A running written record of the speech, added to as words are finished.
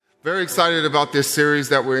Very excited about this series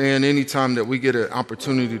that we're in. Anytime that we get an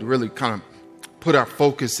opportunity to really kind of put our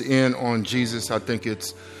focus in on Jesus, I think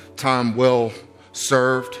it's time well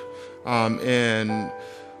served. And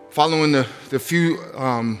following the few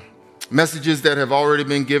messages that have already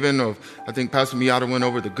been given I think Pastor Miata went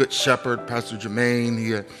over the Good Shepherd, Pastor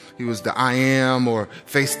Jermaine, he was the I Am or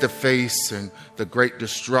Face to Face, and the Great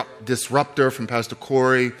Disruptor from Pastor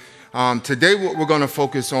Corey. Today what we're going to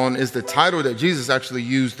focus on is the title that Jesus actually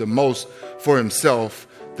used the most for himself,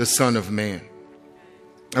 the Son of Man.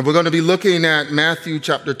 And we're going to be looking at Matthew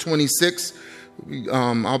chapter 26.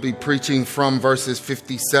 I'll be preaching from verses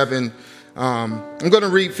 57. I'm going to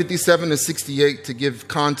read 57 to 68 to give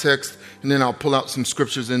context, and then I'll pull out some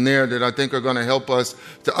scriptures in there that I think are going to help us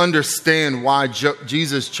to understand why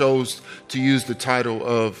Jesus chose to use the title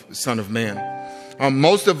of Son of Man.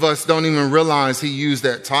 Most of us don't even realize he used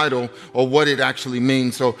that title or what it actually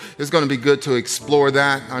means. So it's going to be good to explore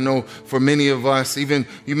that. I know for many of us, you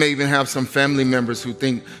may even have some family members who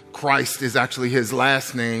think Christ is actually his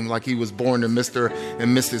last name, like he was born to Mr.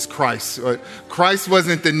 and Mrs. Christ. But Christ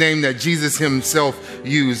wasn't the name that Jesus himself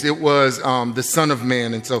used. It was the Son of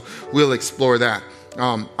Man. And so we'll explore that.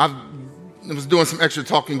 I was doing some extra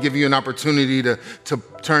talking, give you an opportunity to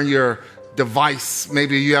turn your device,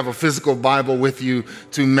 maybe you have a physical Bible with you,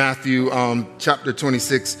 to Matthew chapter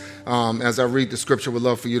 26. As I read the scripture, would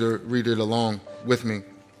love for you to read it along with me.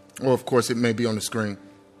 Or of course it may be on the screen.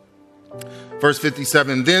 Verse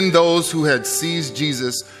 57, then those who had seized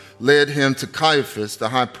Jesus led him to Caiaphas, the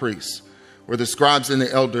high priest, where the scribes and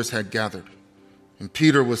the elders had gathered. And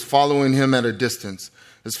Peter was following him at a distance,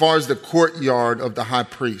 as far as the courtyard of the high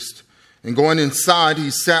priest. And going inside,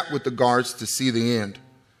 he sat with the guards to see the end.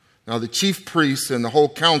 Now the chief priests and the whole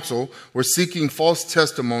council were seeking false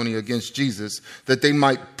testimony against Jesus, that they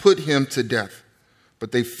might put him to death.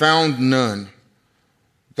 But they found none.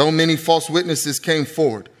 Though many false witnesses came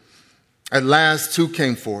forward, at last two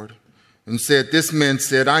came forward and said, this man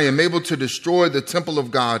said, I am able to destroy the temple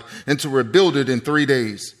of God and to rebuild it in 3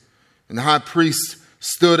 days. And the high priest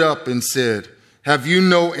stood up and said, have you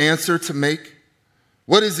no answer to make?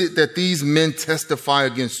 What is it that these men testify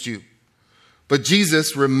against you? But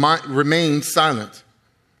Jesus remained silent.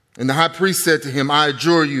 And the high priest said to him, I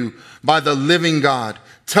adjure you by the living God,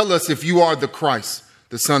 tell us if you are the Christ,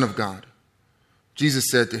 the Son of God. Jesus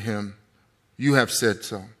said to him, you have said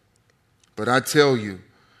so. But I tell you,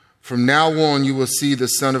 from now on you will see the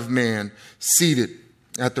Son of Man seated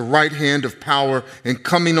at the right hand of power and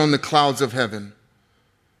coming on the clouds of heaven.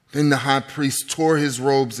 Then the high priest tore his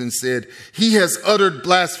robes and said, he has uttered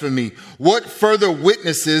blasphemy. What further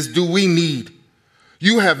witnesses do we need?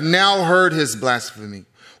 You have now heard his blasphemy.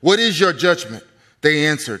 What is your judgment? They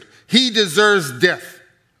answered, he deserves death.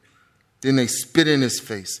 Then they spit in his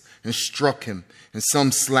face and struck him, and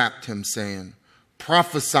some slapped him, saying,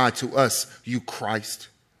 prophesy to us, you Christ.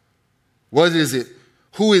 What is it?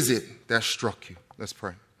 Who is it that struck you? Let's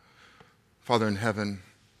pray. Father in heaven,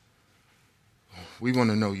 we want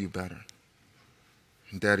to know you better.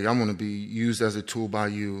 And Daddy, I want to be used as a tool by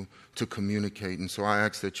you to communicate. And so I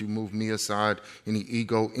ask that you move me aside, any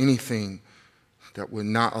ego, anything that would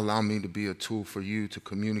not allow me to be a tool for you to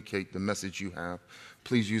communicate the message you have.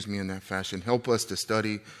 Please use me in that fashion. Help us to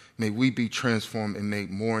study. May we be transformed and made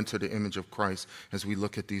more into the image of Christ as we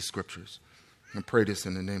look at these scriptures. And pray this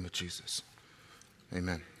in the name of Jesus.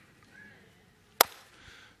 Amen.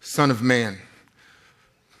 Son of Man.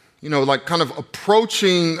 You know, like kind of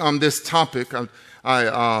approaching this topic,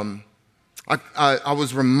 I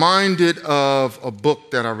was reminded of a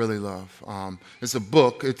book that I really love. It's a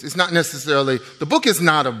book. It's not necessarily, the book is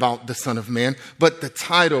not about the Son of Man, but the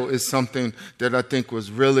title is something that I think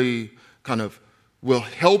was really kind of will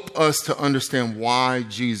help us to understand why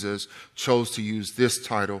Jesus chose to use this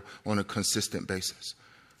title on a consistent basis.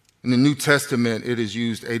 In the New Testament, it is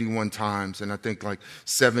used 81 times, and I think like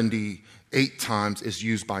 78 times is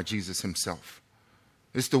used by Jesus himself.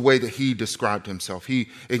 It's the way that he described himself. He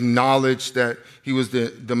acknowledged that he was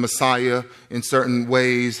the Messiah in certain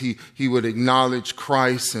ways. He would acknowledge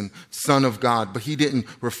Christ and Son of God, but he didn't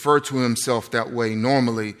refer to himself that way.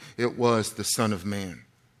 Normally, it was the Son of Man.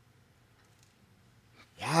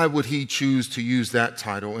 Why would he choose to use that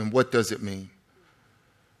title, and what does it mean?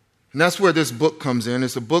 And that's where this book comes in.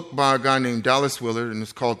 It's a book by a guy named Dallas Willard, and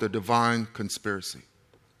it's called The Divine Conspiracy.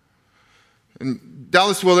 And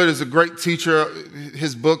Dallas Willard is a great teacher.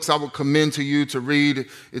 His books I would commend to you to read.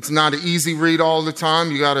 It's not an easy read all the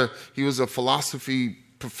time. He was a philosophy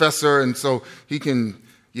professor, and so you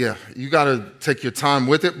got to take your time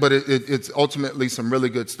with it, but it's ultimately some really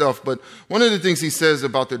good stuff. But one of the things he says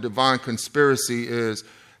about the divine conspiracy is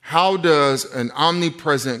how does an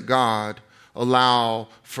omnipresent God allow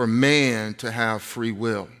for man to have free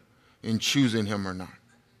will in choosing him or not?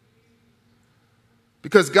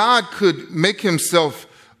 Because God could make himself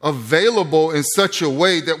available in such a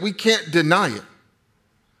way that we can't deny it.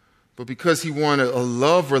 But because he wanted a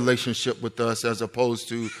love relationship with us as opposed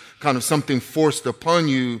to kind of something forced upon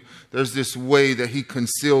you, there's this way that he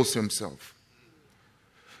conceals himself.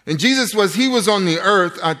 And Jesus, as he was on the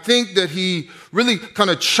earth, I think that he really kind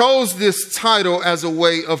of chose this title as a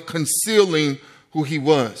way of concealing who he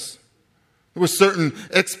was. There were certain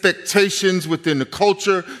expectations within the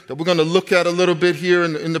culture that we're going to look at a little bit here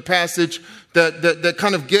in the passage that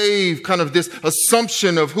kind of gave kind of this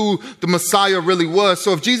assumption of who the Messiah really was.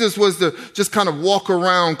 So if Jesus was to just kind of walk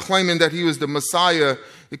around claiming that he was the Messiah,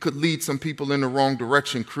 it could lead some people in the wrong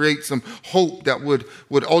direction, create some hope that would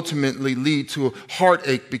ultimately lead to a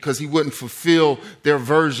heartache because he wouldn't fulfill their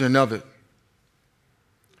version of it.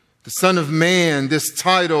 The Son of Man, this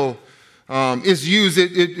title, is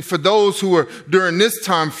used for those who are during this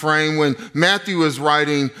time frame when Matthew is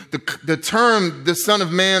writing. The term the Son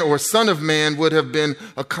of Man or Son of Man would have been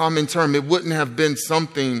a common term. It wouldn't have been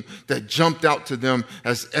something that jumped out to them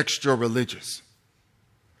as extra religious.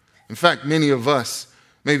 In fact, many of us,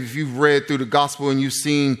 maybe if you've read through the gospel and you've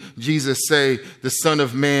seen Jesus say the Son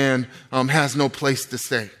of Man has no place to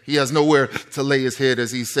stay. He has nowhere to lay his head,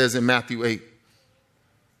 as he says in Matthew 8.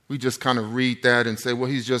 We just kind of read that and say, well,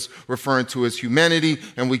 he's just referring to his humanity,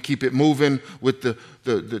 and we keep it moving with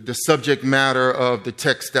the subject matter of the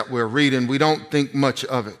text that we're reading. We don't think much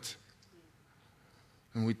of it.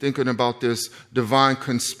 And we're thinking about this divine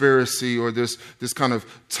conspiracy or this kind of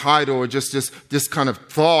title or just this kind of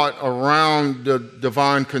thought around the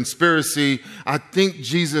divine conspiracy. I think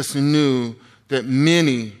Jesus knew that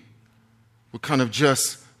many would kind of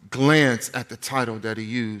just glance at the title that he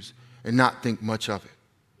used and not think much of it.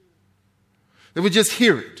 They would just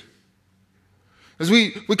hear it. As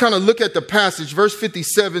we kind of look at the passage, verse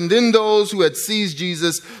 57, then those who had seized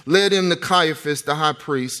Jesus led him to Caiaphas, the high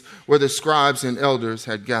priest, where the scribes and elders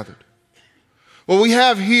had gathered. What we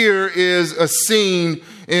have here is a scene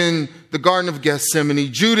in the Garden of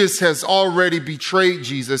Gethsemane. Judas has already betrayed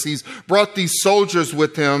Jesus. He's brought these soldiers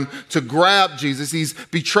with him to grab Jesus. He's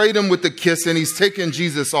betrayed him with a kiss, and he's taken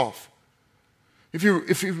Jesus off. If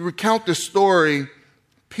you recount the story,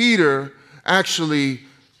 Peter actually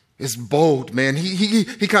is bold, man.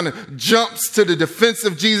 He kind of jumps to the defense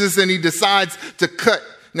of Jesus and he decides to cut.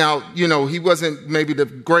 Now, he wasn't maybe the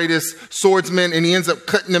greatest swordsman and he ends up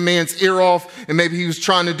cutting the man's ear off, and maybe he was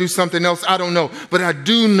trying to do something else. I don't know. But I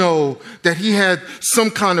do know that he had some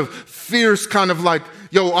kind of fierce kind of like,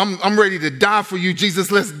 yo, I'm ready to die for you, Jesus,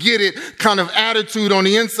 let's get it kind of attitude on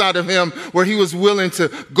the inside of him, where he was willing to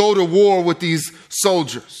go to war with these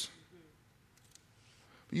soldiers.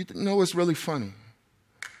 You know what's really funny?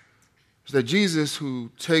 Is that Jesus,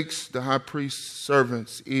 who takes the high priest's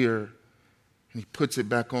servant's ear and he puts it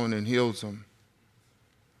back on and heals him.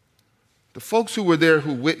 The folks who were there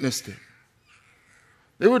who witnessed it,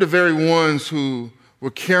 they were the very ones who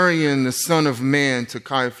were carrying the Son of Man to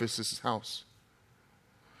Caiaphas' house.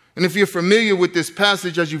 And if you're familiar with this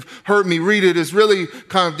passage, as you've heard me read it, it's really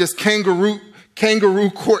kind of this kangaroo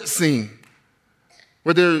court scene,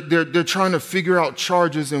 where they're trying to figure out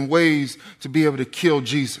charges and ways to be able to kill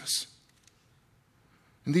Jesus.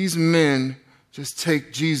 And these men just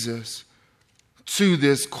take Jesus to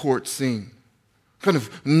this court scene. Kind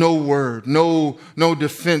of no word, no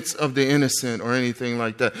defense of the innocent or anything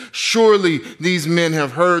like that. Surely these men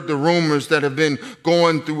have heard the rumors that have been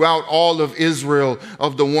going throughout all of Israel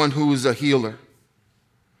of the one who is a healer.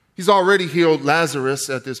 He's already healed Lazarus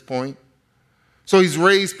at this point. So he's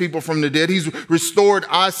raised people from the dead. He's restored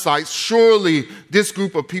eyesight. Surely this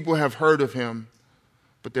group of people have heard of him,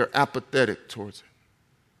 but they're apathetic towards it.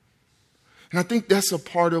 And I think that's a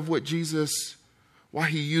part of what Jesus, why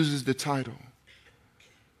he uses the title.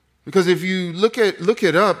 Because if you look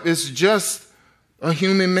it up, it's just a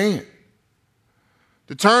human man.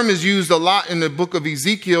 The term is used a lot in the book of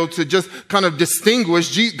Ezekiel to just kind of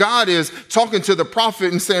distinguish. God is talking to the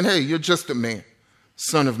prophet and saying, hey, you're just a man,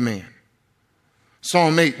 son of man.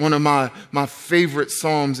 Psalm 8, one of my favorite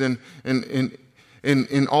psalms in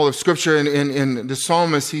all of Scripture. And the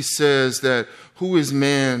psalmist, he says that, who is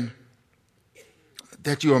man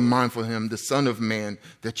that you are mindful of him, the Son of Man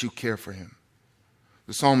that you care for him?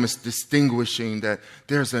 The psalmist distinguishing that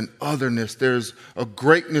there's an otherness, there's a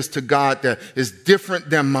greatness to God that is different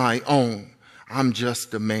than my own. I'm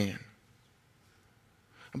just a man.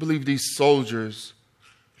 I believe these soldiers,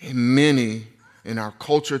 and many in our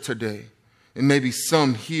culture today, and maybe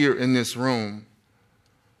some here in this room,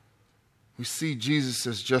 We see Jesus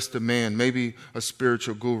as just a man, maybe a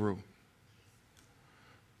spiritual guru.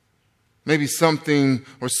 Maybe something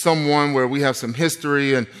or someone where we have some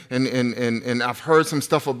history and I've heard some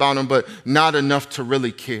stuff about him, but not enough to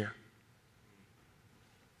really care.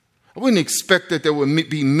 I wouldn't expect that there would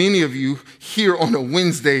be many of you here on a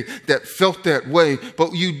Wednesday that felt that way,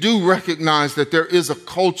 but you do recognize that there is a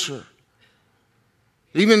culture.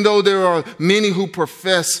 Even though there are many who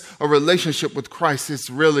profess a relationship with Christ,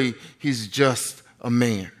 he's just a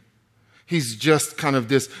man. He's just kind of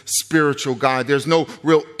this spiritual guy. There's no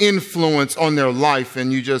real influence on their life,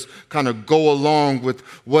 and you just kind of go along with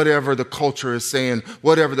whatever the culture is saying,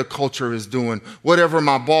 whatever the culture is doing, whatever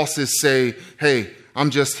my bosses say, hey, I'm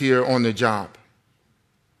just here on the job.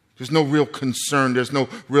 There's no real concern. There's no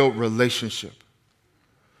real relationship.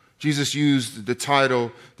 Jesus used the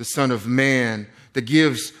title, the Son of Man, that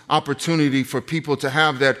gives opportunity for people to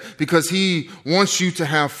have that because he wants you to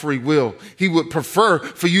have free will. He would prefer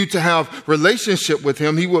for you to have relationship with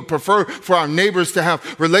him. He would prefer for our neighbors to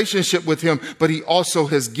have relationship with him, but he also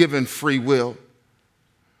has given free will.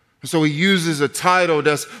 So he uses a title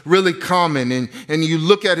that's really common, and you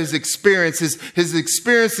look at his experiences. His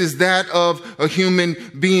experience is that of a human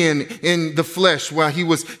being in the flesh while he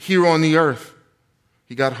was here on the earth.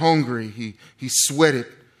 He got hungry. He sweated.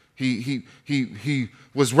 He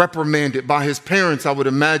was reprimanded by his parents, I would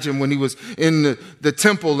imagine, when he was in the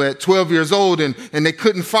temple at 12 years old and they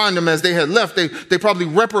couldn't find him as they had left. They probably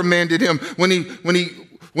reprimanded him when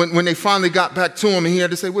they finally got back to him, and he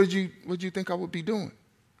had to say, what did you think I would be doing?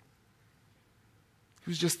 He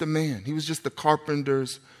was just a man. He was just the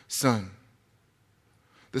carpenter's son.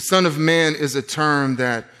 The Son of Man is a term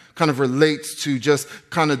that kind of relates to just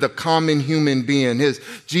kind of the common human being.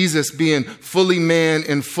 Jesus being fully man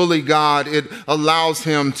and fully God, it allows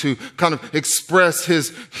him to kind of express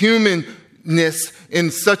his humanness in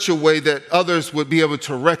such a way that others would be able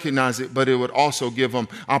to recognize it, but it would also give them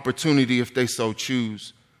opportunity if they so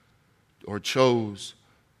chose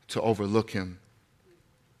to overlook him.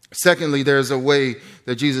 Secondly, there's a way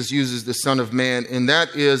that Jesus uses the Son of Man, and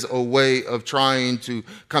that is a way of trying to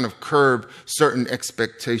kind of curb certain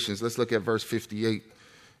expectations. Let's look at verse 58.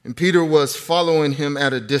 And Peter was following him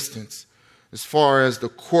at a distance as far as the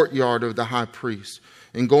courtyard of the high priest.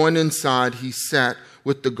 And going inside, he sat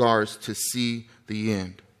with the guards to see the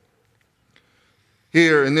end.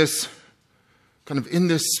 Here in this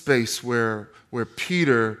space where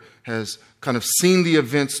Peter has kind of seen the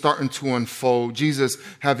events starting to unfold, Jesus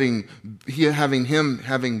having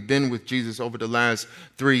been with Jesus over the last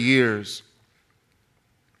 3 years,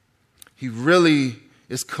 he really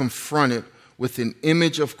is confronted with an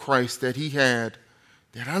image of Christ that he had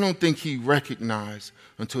that I don't think he recognized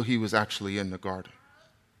until he was actually in the garden.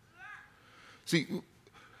 See,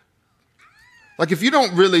 like if you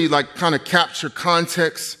don't really like kind of capture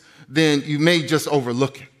context, then you may just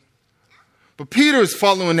overlook it. But Peter is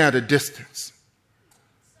following at a distance.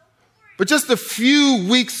 But just a few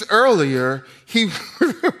weeks earlier,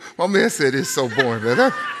 my man said it's so boring,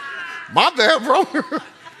 man. My bad, bro.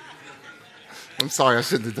 I'm sorry, I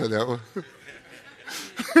shouldn't have done that one.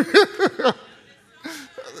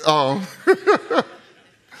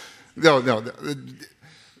 No.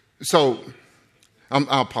 So,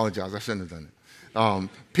 I apologize. I shouldn't have done it.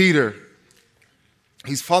 Peter,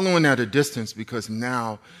 he's following at a distance because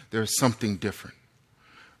now there's something different.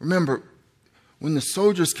 Remember, when the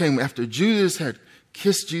soldiers came after Judas had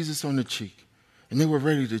kissed Jesus on the cheek and they were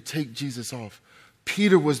ready to take Jesus off,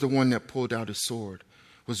 Peter was the one that pulled out his sword,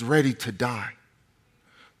 was ready to die.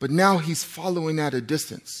 But now he's following at a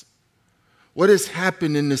distance. What has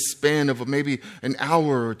happened in this span of maybe an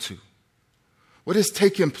hour or two? What has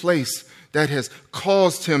taken place that has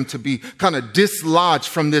caused him to be kind of dislodged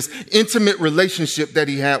from this intimate relationship that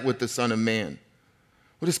he had with the Son of Man?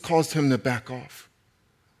 What has caused him to back off?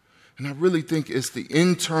 And I really think it's the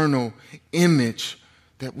internal image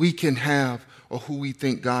that we can have of who we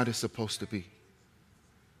think God is supposed to be.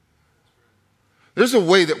 There's a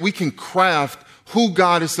way that we can craft who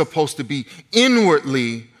God is supposed to be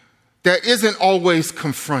inwardly that isn't always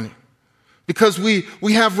confronting, because we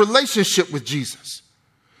have relationship with Jesus.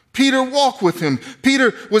 Peter walked with him.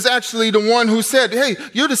 Peter was actually the one who said, hey,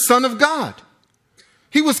 you're the Son of God.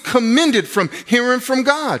 He was commended from hearing from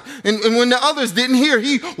God. And when the others didn't hear,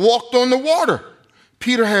 he walked on the water.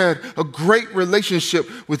 Peter had a great relationship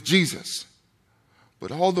with Jesus.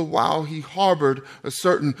 But all the while, he harbored a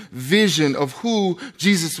certain vision of who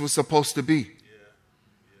Jesus was supposed to be.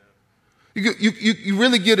 You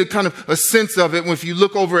really get a kind of a sense of it if you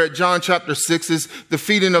look over at John chapter 6, is the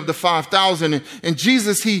feeding of the 5,000. And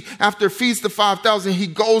Jesus, after feeds the 5,000, he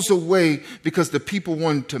goes away because the people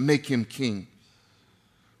wanted to make him king.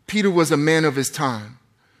 Peter was a man of his time.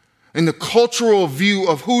 And the cultural view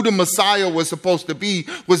of who the Messiah was supposed to be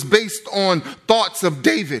was based on thoughts of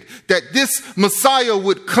David, that this Messiah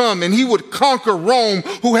would come and he would conquer Rome,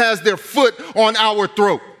 who has their foot on our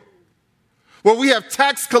throat. Where we have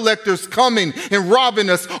tax collectors coming and robbing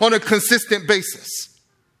us on a consistent basis.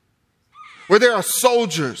 Where there are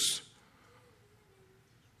soldiers,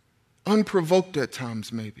 unprovoked at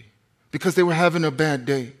times maybe, because they were having a bad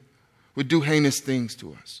day, would do heinous things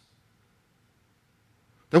to us.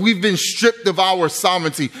 That we've been stripped of our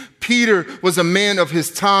sovereignty. Peter was a man of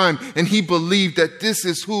his time, and he believed that this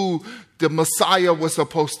is who the Messiah was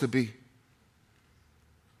supposed to be.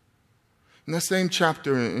 In that same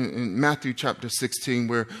chapter, in Matthew chapter 16,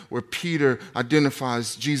 where Peter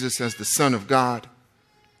identifies Jesus as the Son of God,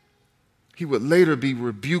 he would later be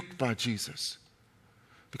rebuked by Jesus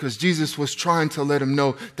because Jesus was trying to let him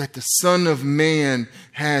know that the Son of Man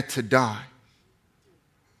had to die.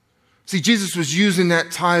 See, Jesus was using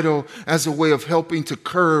that title as a way of helping to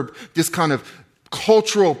curb this kind of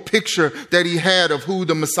cultural picture that he had of who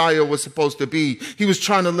the Messiah was supposed to be. He was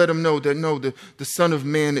trying to let him know that no, the Son of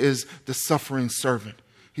Man is the suffering servant.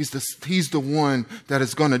 He's the one that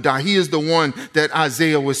is going to die. He is the one that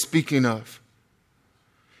Isaiah was speaking of.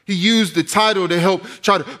 He used the title to help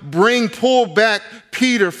try to pull back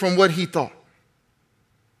Peter from what he thought.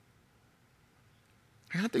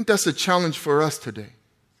 And I think that's a challenge for us today.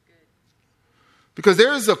 Because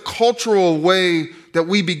there is a cultural way that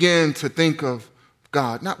we begin to think of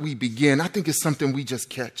God. Not we begin. I think it's something we just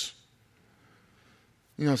catch.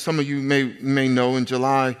 You know, some of you may know in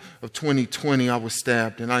July of 2020, I was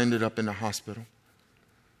stabbed and I ended up in the hospital.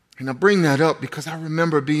 And I bring that up because I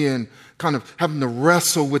remember being kind of having to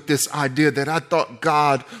wrestle with this idea that I thought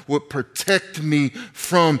God would protect me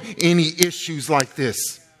from any issues like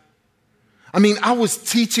this. I mean, I was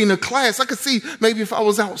teaching a class. I could see maybe if I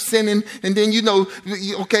was out sinning and then,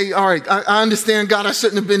 okay, all right, I understand, God, I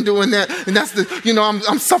shouldn't have been doing that. And that's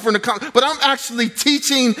I'm suffering but I'm actually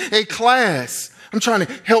teaching a class. I'm trying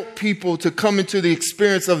to help people to come into the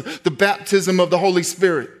experience of the baptism of the Holy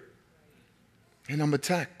Spirit. And I'm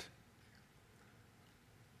attacked.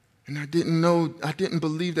 And I didn't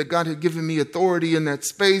believe that God had given me authority in that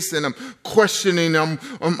space. And I'm questioning, I'm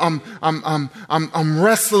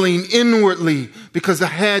wrestling inwardly because I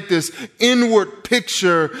had this inward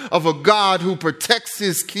picture of a God who protects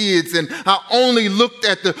his kids. And I only looked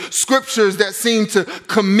at the scriptures that seemed to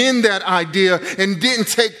commend that idea and didn't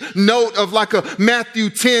take note of like a Matthew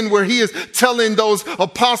 10 where he is telling those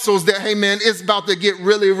apostles that, hey man, it's about to get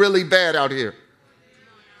really, really bad out here.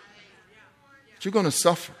 But you're going to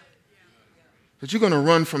suffer. That you're going to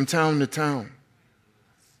run from town to town.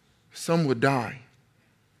 Some would die.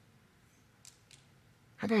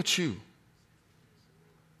 How about you?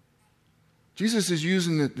 Jesus is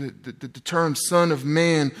using the term Son of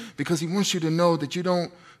Man because he wants you to know that you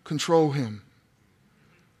don't control him.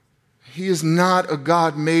 He is not a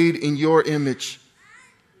God made in your image.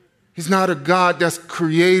 He's not a God that's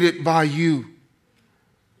created by you.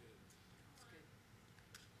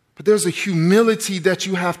 But there's a humility that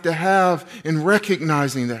you have to have in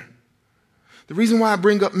recognizing that. The reason why I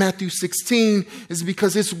bring up Matthew 16 is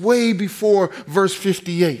because it's way before verse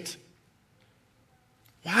 58.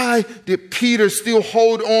 Why did Peter still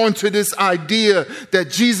hold on to this idea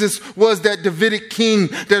that Jesus was that Davidic king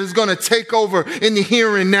that is going to take over in the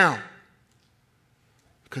here and now?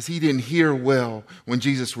 Because he didn't hear well when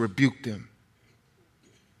Jesus rebuked him.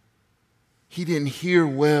 He didn't hear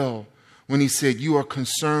well when he said, you are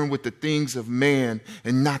concerned with the things of man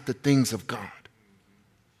and not the things of God.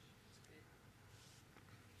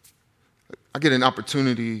 I get an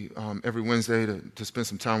opportunity every Wednesday to spend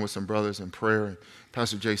some time with some brothers in prayer. And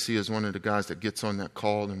Pastor JC is one of the guys that gets on that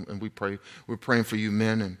call, and we pray. We're praying for you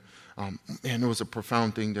men. And there was a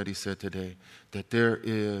profound thing that he said today, that there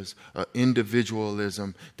is an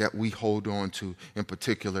individualism that we hold on to, in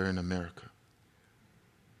particular in America.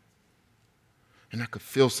 And I could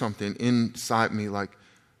feel something inside me like,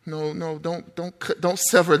 no, don't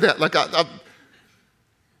sever that. Like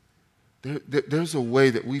there's a way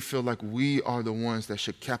that we feel like we are the ones that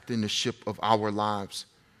should captain the ship of our lives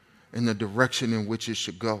in the direction in which it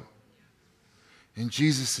should go. And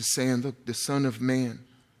Jesus is saying, look, the Son of Man.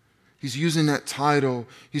 He's using that title.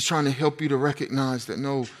 He's trying to help you to recognize that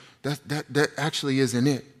no, that actually isn't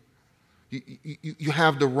it. You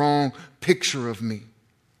have the wrong picture of me.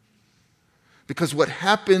 Because what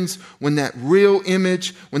happens when that real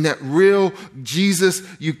image, when that real Jesus,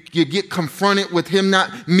 you get confronted with him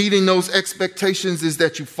not meeting those expectations, is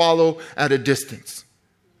that you follow at a distance.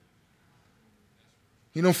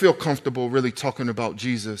 You don't feel comfortable really talking about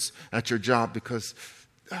Jesus at your job because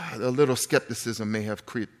a little skepticism may have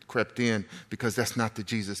crept in because that's not the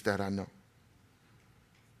Jesus that I know.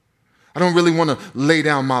 I don't really want to lay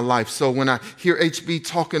down my life. So when I hear HB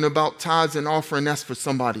talking about tithes and offering, that's for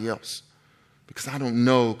somebody else. Because I don't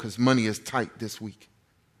know, because money is tight this week.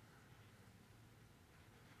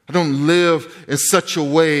 I don't live in such a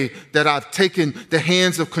way that I've taken the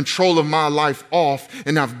hands of control of my life off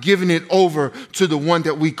and I've given it over to the one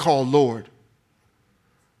that we call Lord.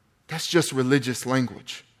 That's just religious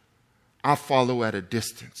language. I follow at a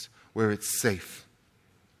distance where it's safe.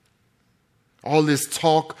 All this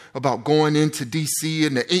talk about going into D.C.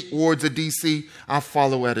 and the 8 wards of D.C., I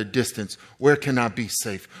follow at a distance. Where can I be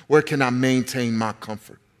safe? Where can I maintain my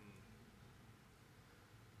comfort?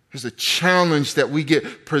 There's a challenge that we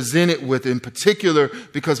get presented with in particular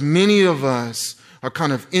because many of us are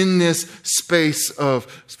kind of in this space of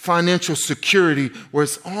financial security where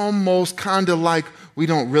it's almost kind of like we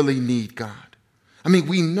don't really need God. I mean,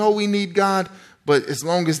 we know we need God, but as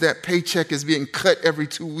long as that paycheck is being cut every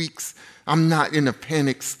 2 weeks, I'm not in a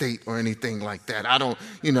panic state or anything like that. I don't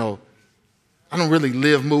really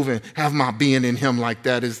live, move, and have my being in him like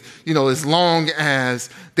that as long as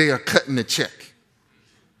they are cutting the check.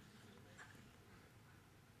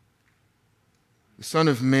 The Son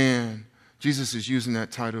of Man, Jesus is using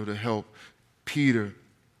that title to help Peter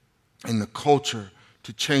and the culture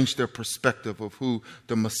to change their perspective of who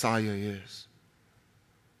the Messiah is.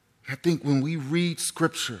 I think when we read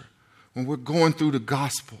Scripture, when we're going through the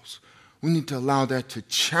Gospels, we need to allow that to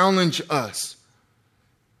challenge us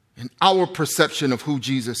in our perception of who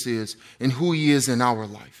Jesus is and who he is in our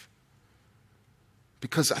life.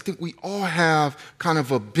 Because I think we all have kind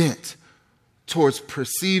of a bent towards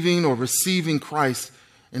perceiving or receiving Christ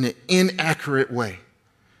in an inaccurate way.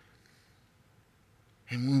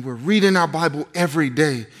 And when we're reading our Bible every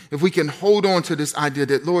day, if we can hold on to this idea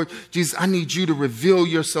that, Lord Jesus, I need you to reveal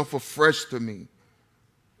yourself afresh to me,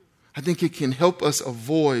 I think it can help us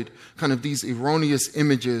avoid kind of these erroneous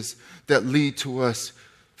images that lead to us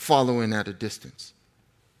following at a distance.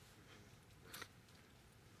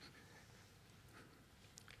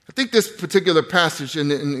 I think this particular passage,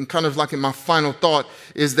 and kind of like in my final thought,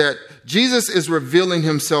 is that Jesus is revealing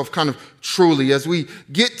himself kind of truly. As we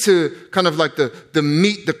get to kind of like the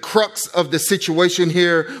meat, the crux of the situation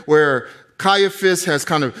here, where Caiaphas has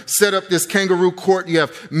kind of set up this kangaroo court. You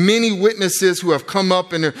have many witnesses who have come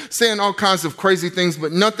up and they're saying all kinds of crazy things,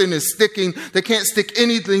 but nothing is sticking. They can't stick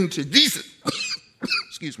anything to Jesus.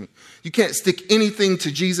 Excuse me. You can't stick anything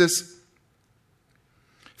to Jesus.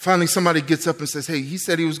 Finally, somebody gets up and says, hey, he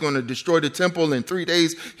said he was going to destroy the temple in 3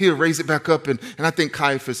 days. He'll raise it back up. And I think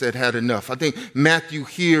Caiaphas had enough. I think Matthew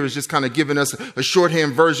here is just kind of giving us a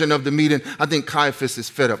shorthand version of the meeting. I think Caiaphas is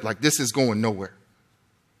fed up. Like, this is going nowhere.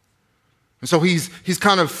 And so he's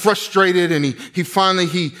kind of frustrated, and he finally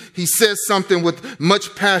says something with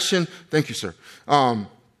much passion. Thank you, sir.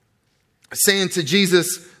 Saying to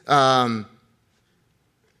Jesus, I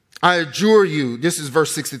adjure you, this is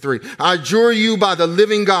verse 63. I adjure you by the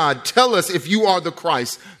living God, tell us if you are the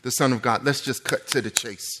Christ, the Son of God. Let's just cut to the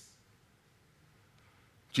chase.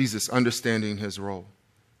 Jesus, understanding his role,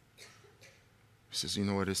 he says, you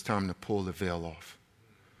know what, it's time to pull the veil off.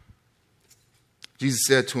 Jesus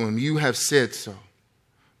said to him, you have said so,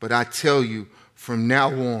 but I tell you, from now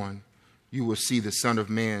on, you will see the Son of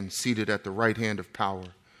Man seated at the right hand of power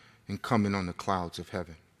and coming on the clouds of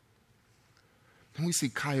heaven. And we see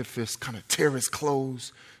Caiaphas kind of tear his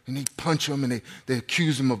clothes, and they punch him, and they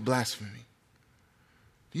accuse him of blasphemy.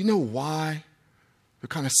 Do you know why they're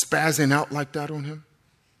kind of spazzing out like that on him?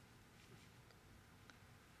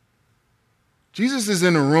 Jesus is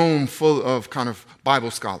in a room full of kind of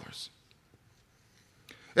Bible scholars.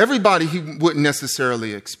 Everybody he wouldn't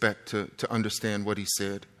necessarily expect to understand what he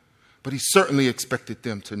said, but he certainly expected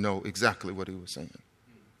them to know exactly what he was saying.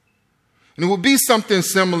 And it would be something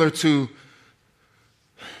similar to,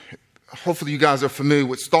 hopefully you guys are familiar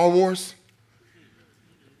with Star Wars.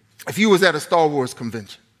 If you was at a Star Wars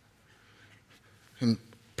convention and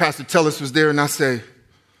Pastor Tellis was there and I say,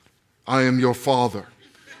 I am your father,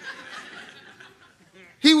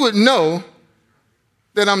 he would know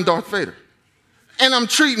that I'm Darth Vader. And I'm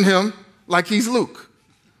treating him like he's Luke.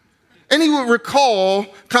 And he would recall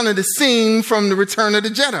kind of the scene from the Return of the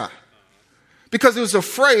Jedi. Because it was a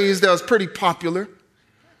phrase that was pretty popular.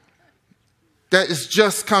 that is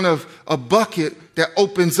just kind of a bucket that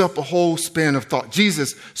opens up a whole span of thought.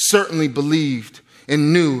 Jesus certainly believed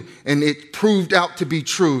and knew, and it proved out to be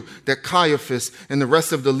true, that Caiaphas and the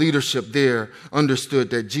rest of the leadership there understood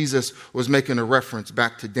that Jesus was making a reference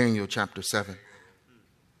back to Daniel chapter 7.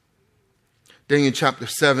 Daniel chapter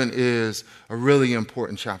 7 is a really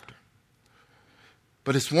important chapter.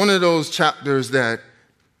 But it's one of those chapters that,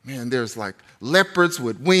 man, there's like leopards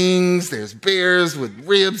with wings, there's bears with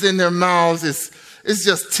ribs in their mouths. It's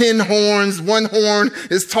just 10 horns. One horn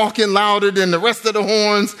is talking louder than the rest of the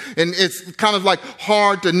horns. And it's kind of like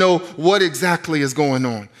hard to know what exactly is going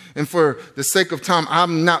on. And for the sake of time,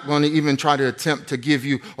 I'm not going to even try to attempt to give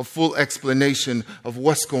you a full explanation of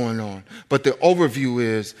what's going on. But the overview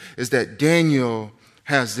is that Daniel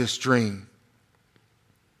has this dream.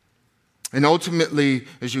 And ultimately,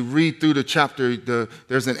 as you read through the chapter,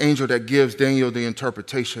 there's an angel that gives Daniel the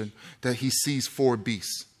interpretation that he sees 4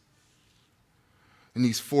 beasts. And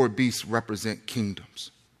these 4 beasts represent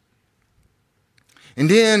kingdoms. And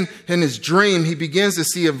then in his dream, he begins to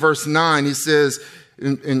see in verse 9, he says,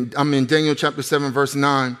 I'm in Daniel chapter 7, verse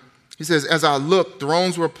 9. He says, as I looked,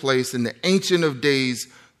 thrones were placed, and the Ancient of Days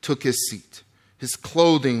took his seat. His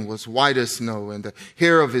clothing was white as snow, and the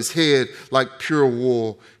hair of his head like pure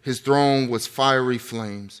wool. His throne was fiery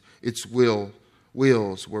flames. Its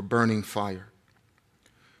wheels were burning fire.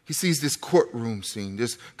 He sees this courtroom scene,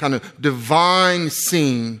 this kind of divine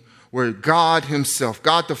scene where God himself,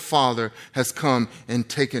 God the Father, has come and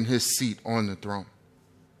taken his seat on the throne.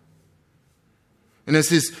 And as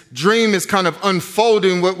his dream is kind of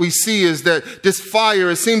unfolding, what we see is that this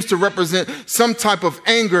fire, it seems to represent some type of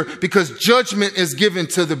anger because judgment is given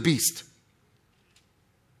to the beast.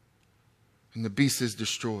 And the beast is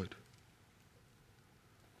destroyed.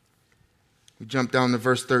 We jump down to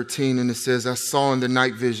verse 13 and it says, I saw in the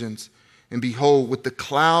night visions, and behold, with the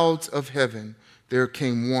clouds of heaven, there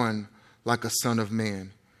came one like a son of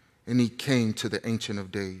man. And he came to the Ancient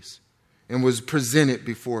of Days and was presented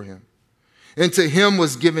before him. And to him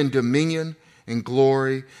was given dominion and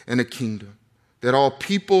glory and a kingdom, that all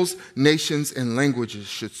peoples, nations, and languages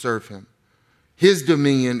should serve him. His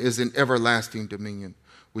dominion is an everlasting dominion,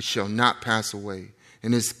 which shall not pass away,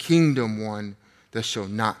 and his kingdom one that shall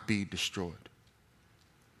not be destroyed.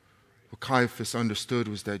 What Caiaphas understood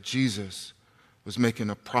was that Jesus was making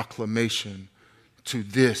a proclamation to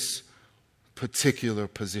this particular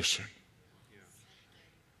position.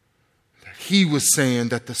 He was saying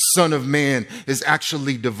that the Son of Man is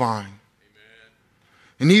actually divine. Amen.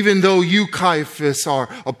 And even though you, Caiaphas, are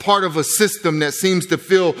a part of a system that seems to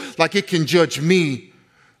feel like it can judge me,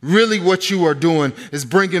 really what you are doing is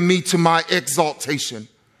bringing me to my exaltation.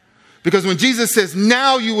 Because when Jesus says,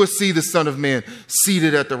 now you will see the Son of Man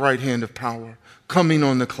seated at the right hand of power, coming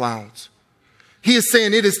on the clouds. He is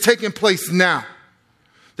saying it is taking place now.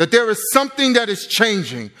 That there is something that is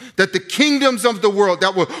changing. That the kingdoms of the world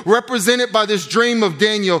that were represented by this dream of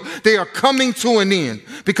Daniel, they are coming to an end.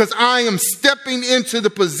 Because I am stepping into the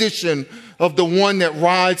position of the one that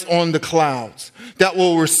rides on the clouds. That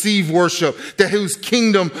will receive worship. That whose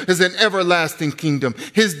kingdom is an everlasting kingdom.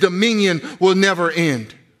 His dominion will never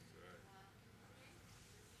end.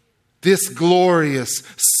 This glorious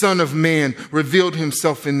Son of Man revealed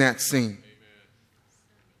himself in that scene.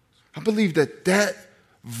 I believe that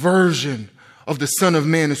version of the Son of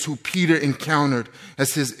Man is who Peter encountered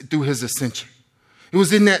through his ascension. It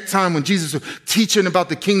was in that time when Jesus was teaching about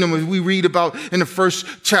the kingdom, as we read about in the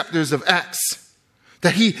first chapters of Acts,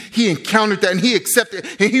 that he encountered that and he accepted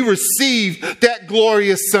and he received that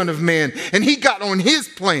glorious Son of Man. And he got on his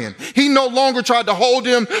plan. He no longer tried to hold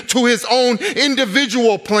him to his own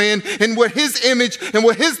individual plan and what his image and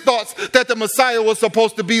what his thoughts that the Messiah was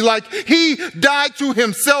supposed to be like. He died to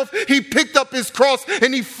himself. He picked up his cross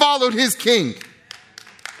and he followed his King.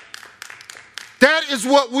 That is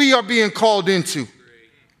what we are being called into.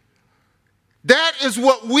 That is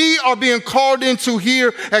what we are being called into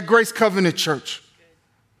here at Grace Covenant Church.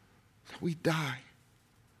 We die.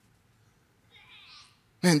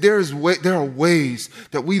 Man, there are ways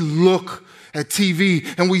that we look at TV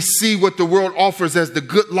and we see what the world offers as the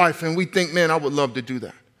good life and we think, man, I would love to do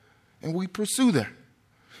that. And we pursue that.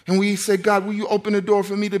 And we say, God, will you open the door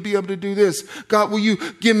for me to be able to do this? God, will you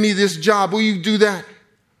give me this job? Will you do that?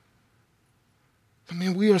 I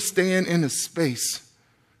mean, we are staying in a space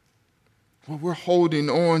where we're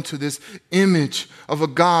holding on to this image of a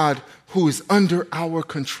God who is under our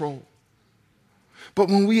control. But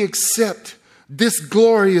when we accept this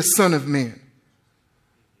glorious Son of Man,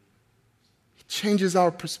 it changes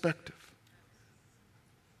our perspective.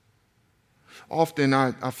 Often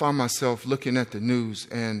I find myself looking at the news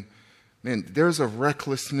and Man, there's a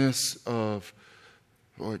recklessness or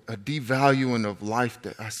a devaluing of life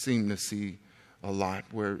that I seem to see a lot,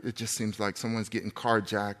 where it just seems like someone's getting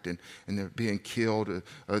carjacked and they're being killed.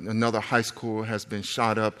 Another high school has been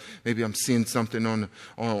shot up. Maybe I'm seeing something on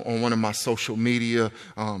one of my social media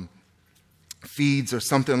feeds or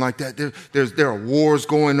something like that. There are wars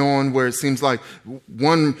going on where it seems like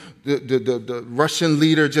the Russian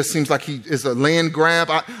leader just seems like he is a land grab.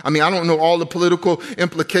 I mean, I don't know all the political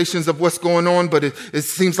implications of what's going on, but it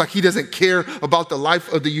seems like he doesn't care about the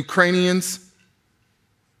life of the Ukrainians.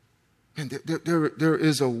 And there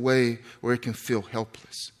is a way where it can feel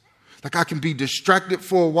helpless. Like I can be distracted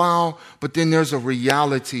for a while, but then there's a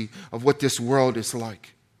reality of what this world is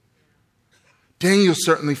like. Daniel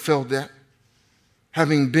certainly felt that,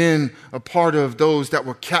 having been a part of those that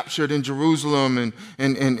were captured in Jerusalem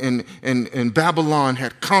and Babylon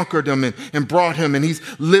had conquered him and brought him. And he's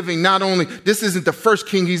living this isn't the first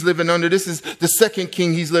king he's living under. This is the second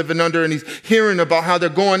king he's living under. And he's hearing about how they're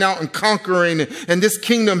going out and conquering. And this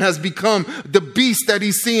kingdom has become the beast that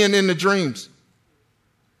he's seeing in the dreams.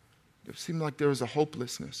 It seemed like there was a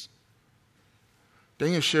hopelessness.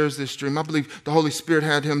 Daniel shares this dream. I believe the Holy Spirit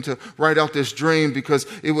had him to write out this dream because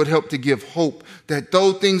it would help to give hope that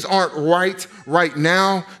though things aren't right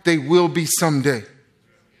now, they will be someday.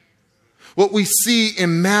 What we see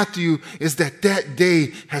in Matthew is that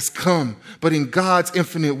day has come, but in God's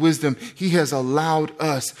infinite wisdom, he has allowed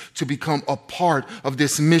us to become a part of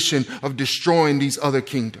this mission of destroying these other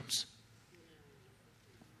kingdoms.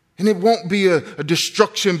 And it won't be a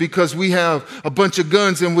destruction because we have a bunch of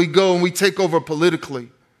guns and we go and we take over politically.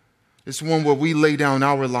 It's one where we lay down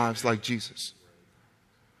our lives like Jesus.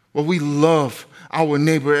 Where we love our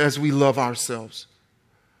neighbor as we love ourselves.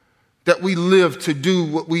 That we live to do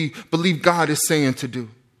what we believe God is saying to do.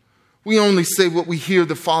 We only say what we hear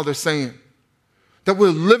the Father saying. That we're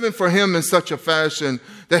living for him in such a fashion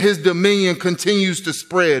that his dominion continues to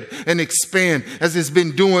spread and expand as it's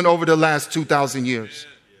been doing over the last 2,000 years.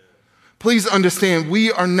 Please understand,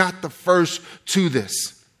 we are not the first to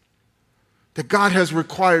this. That God has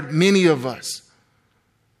required many of us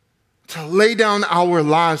to lay down our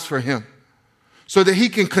lives for him so that he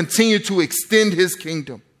can continue to extend his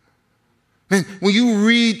kingdom. Man, when you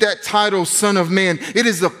read that title, Son of Man, it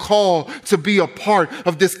is a call to be a part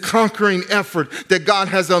of this conquering effort that God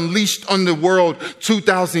has unleashed on the world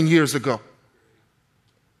 2,000 years ago.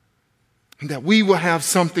 And that we will have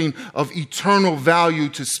something of eternal value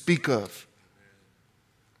to speak of.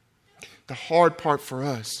 The hard part for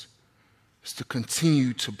us is to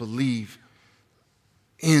continue to believe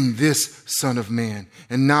in this Son of Man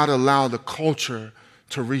and not allow the culture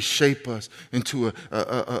to reshape us into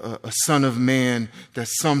a Son of Man that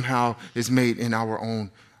somehow is made in our own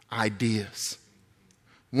ideas.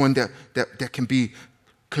 One that can be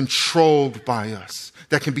controlled by us,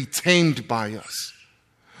 that can be tamed by us.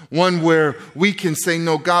 One where we can say,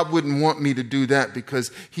 no, God wouldn't want me to do that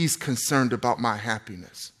because he's concerned about my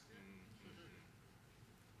happiness.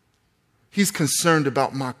 He's concerned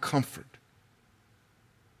about my comfort.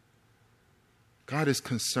 God is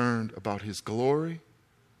concerned about his glory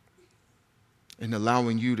and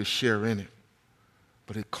allowing you to share in it.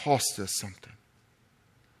 But it costs us something.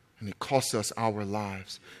 And it costs us our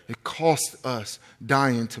lives. It costs us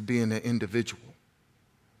dying to being an individual.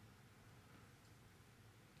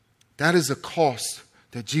 That is a cost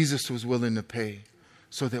that Jesus was willing to pay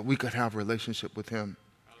so that we could have a relationship with him.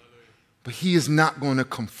 But he is not going to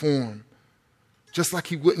conform. Just like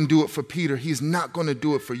he wouldn't do it for Peter, he's not going to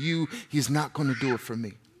do it for you. He's not going to do it for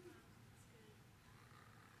me.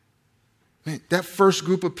 Man, that first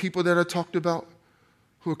group of people that I talked about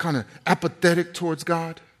who are kind of apathetic towards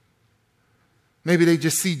God. Maybe they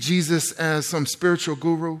just see Jesus as some spiritual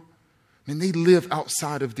guru. And they live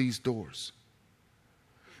outside of these doors.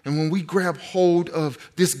 And when we grab hold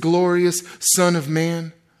of this glorious Son of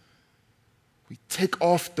Man, we take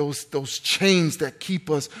off those chains that keep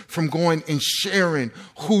us from going and sharing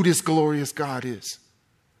who this glorious God is.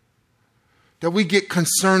 That we get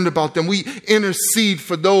concerned about them. We intercede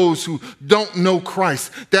for those who don't know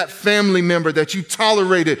Christ. That family member that you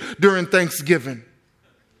tolerated during Thanksgiving.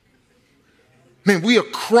 Man, we are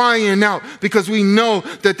crying out because we know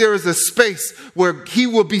that there is a space where he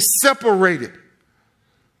will be separated.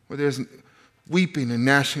 Where there's weeping and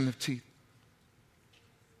gnashing of teeth.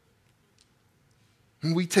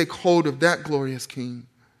 When we take hold of that glorious King,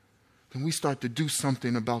 then we start to do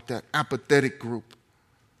something about that apathetic group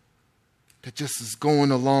that just is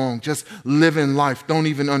going along, just living life, don't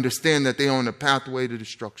even understand that they're on a pathway to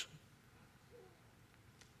destruction.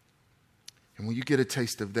 And when you get a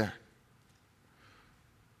taste of that,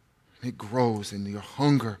 It grows in your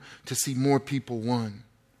hunger to see more people won.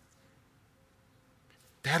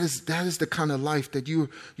 That is the kind of life that you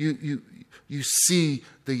see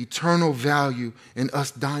the eternal value in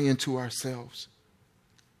us dying to ourselves.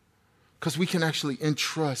 Because we can actually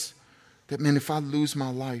entrust that, man, if I lose my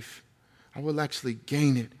life, I will actually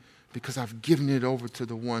gain it because I've given it over to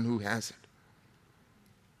the one who has it.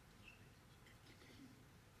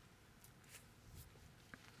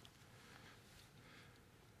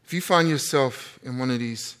 If you find yourself in one of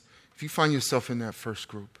these, if you find yourself in that first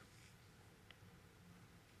group,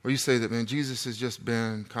 where you say that, man, Jesus has just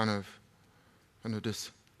been kind of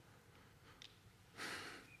this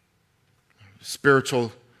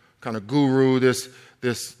spiritual kind of guru, this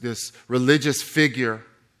religious figure,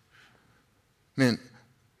 man,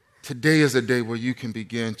 today is a day where you can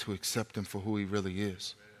begin to accept him for who he really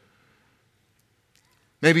is.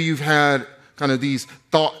 Maybe you've had kind of these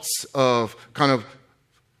thoughts of kind of,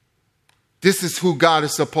 this is who God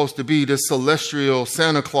is supposed to be, this celestial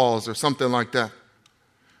Santa Claus or something like that.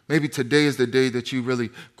 Maybe today is the day that you really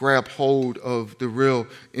grab hold of the real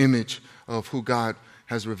image of who God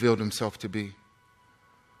has revealed himself to be.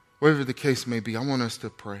 Whatever the case may be, I want us to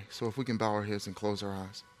pray. So if we can bow our heads and close our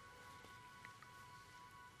eyes.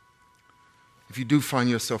 If you do find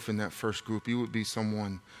yourself in that first group, you would be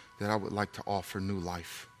someone that I would like to offer new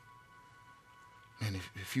life. And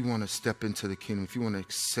if you want to step into the kingdom, if you want to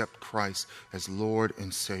accept Christ as Lord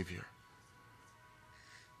and Savior,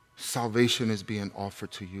 salvation is being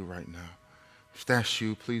offered to you right now. If that's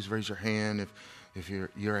you, please raise your hand. If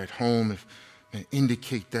you're at home,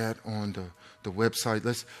 indicate that on the website.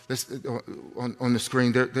 Let's on the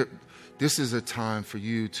screen. This is a time for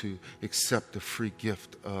you to accept the free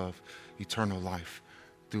gift of eternal life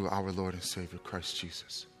through our Lord and Savior, Christ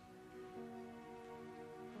Jesus.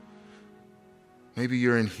 Maybe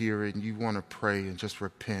you're in here and you want to pray and just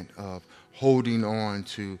repent of holding on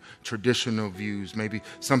to traditional views, maybe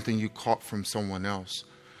something you caught from someone else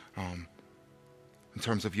in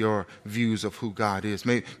terms of your views of who God is.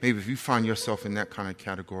 Maybe if you find yourself in that kind of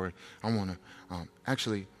category, I want to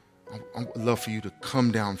I would love for you to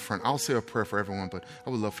come down front. I'll say a prayer for everyone, but I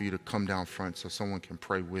would love for you to come down front so someone can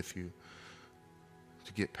pray with you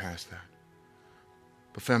to get past that.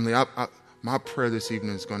 But family, my prayer this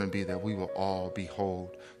evening is going to be that we will all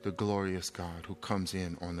behold the glorious God who comes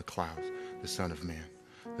in on the clouds, the Son of Man.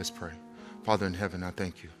 Let's pray. Father in heaven, I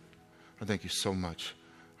thank you. I thank you so much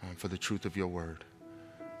for the truth of your word.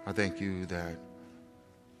 I thank you that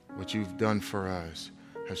what you've done for us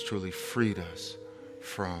has truly freed us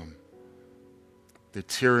from the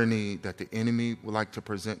tyranny that the enemy would like to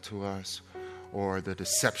present to us or the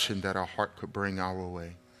deception that our heart could bring our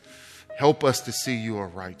way. Help us to see you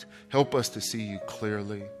aright. Help us to see you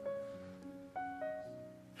clearly.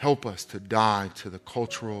 Help us to die to the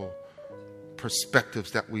cultural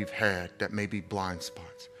perspectives that we've had that may be blind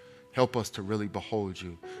spots. Help us to really behold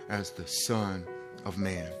you as the Son of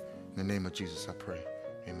Man. In the name of Jesus, I pray.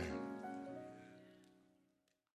 Amen.